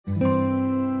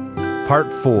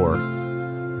Part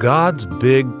 4. God's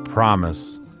Big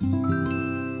Promise.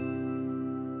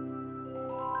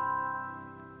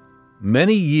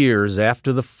 Many years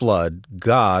after the flood,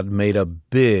 God made a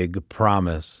big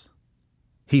promise.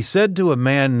 He said to a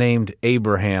man named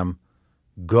Abraham,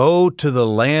 "Go to the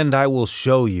land I will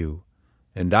show you,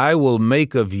 and I will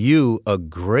make of you a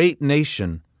great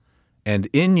nation, and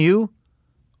in you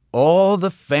all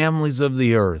the families of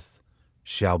the earth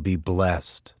shall be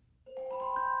blessed."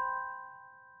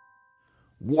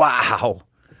 Wow,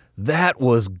 that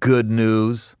was good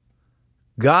news.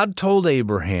 God told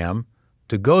Abraham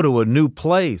to go to a new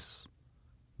place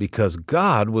because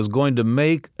God was going to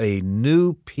make a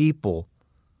new people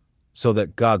so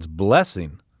that God's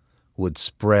blessing would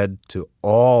spread to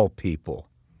all people.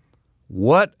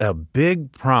 What a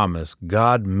big promise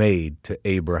God made to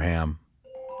Abraham.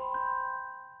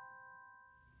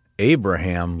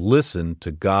 Abraham listened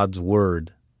to God's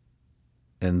word.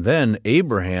 And then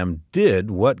Abraham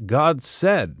did what God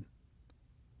said.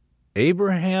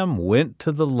 Abraham went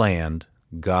to the land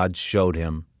God showed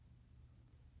him.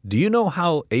 Do you know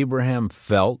how Abraham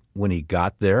felt when he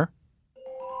got there?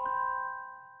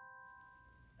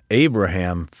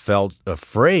 Abraham felt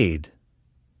afraid.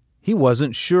 He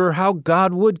wasn't sure how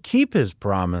God would keep his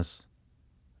promise.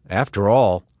 After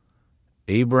all,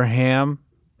 Abraham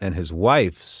and his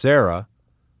wife, Sarah,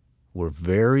 were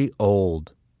very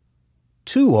old.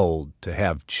 Too old to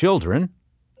have children.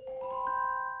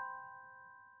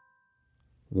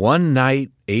 One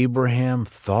night, Abraham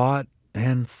thought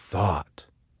and thought.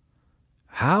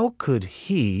 How could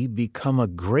he become a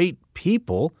great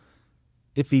people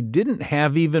if he didn't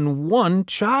have even one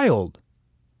child?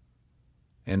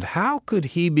 And how could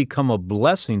he become a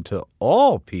blessing to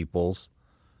all peoples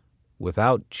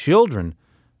without children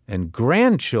and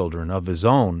grandchildren of his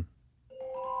own?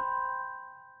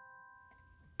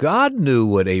 God knew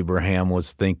what Abraham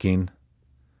was thinking.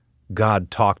 God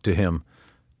talked to him.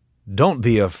 "Don't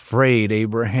be afraid,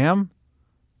 Abraham.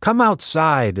 Come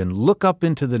outside and look up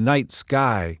into the night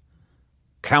sky.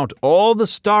 Count all the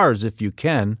stars if you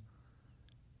can.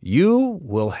 You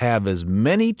will have as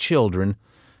many children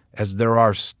as there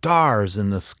are stars in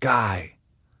the sky."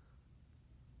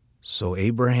 So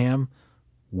Abraham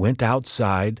went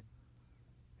outside.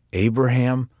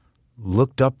 Abraham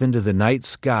looked up into the night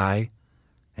sky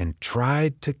and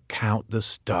tried to count the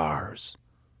stars.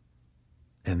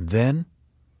 And then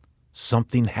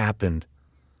something happened.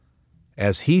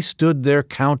 As he stood there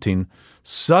counting,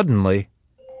 suddenly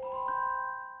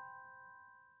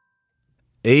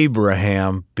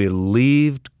Abraham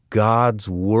believed God's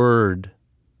word.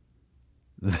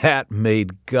 That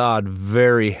made God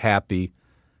very happy.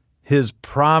 His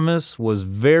promise was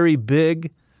very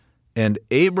big, and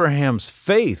Abraham's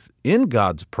faith in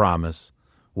God's promise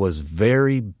was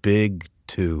very big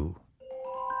too.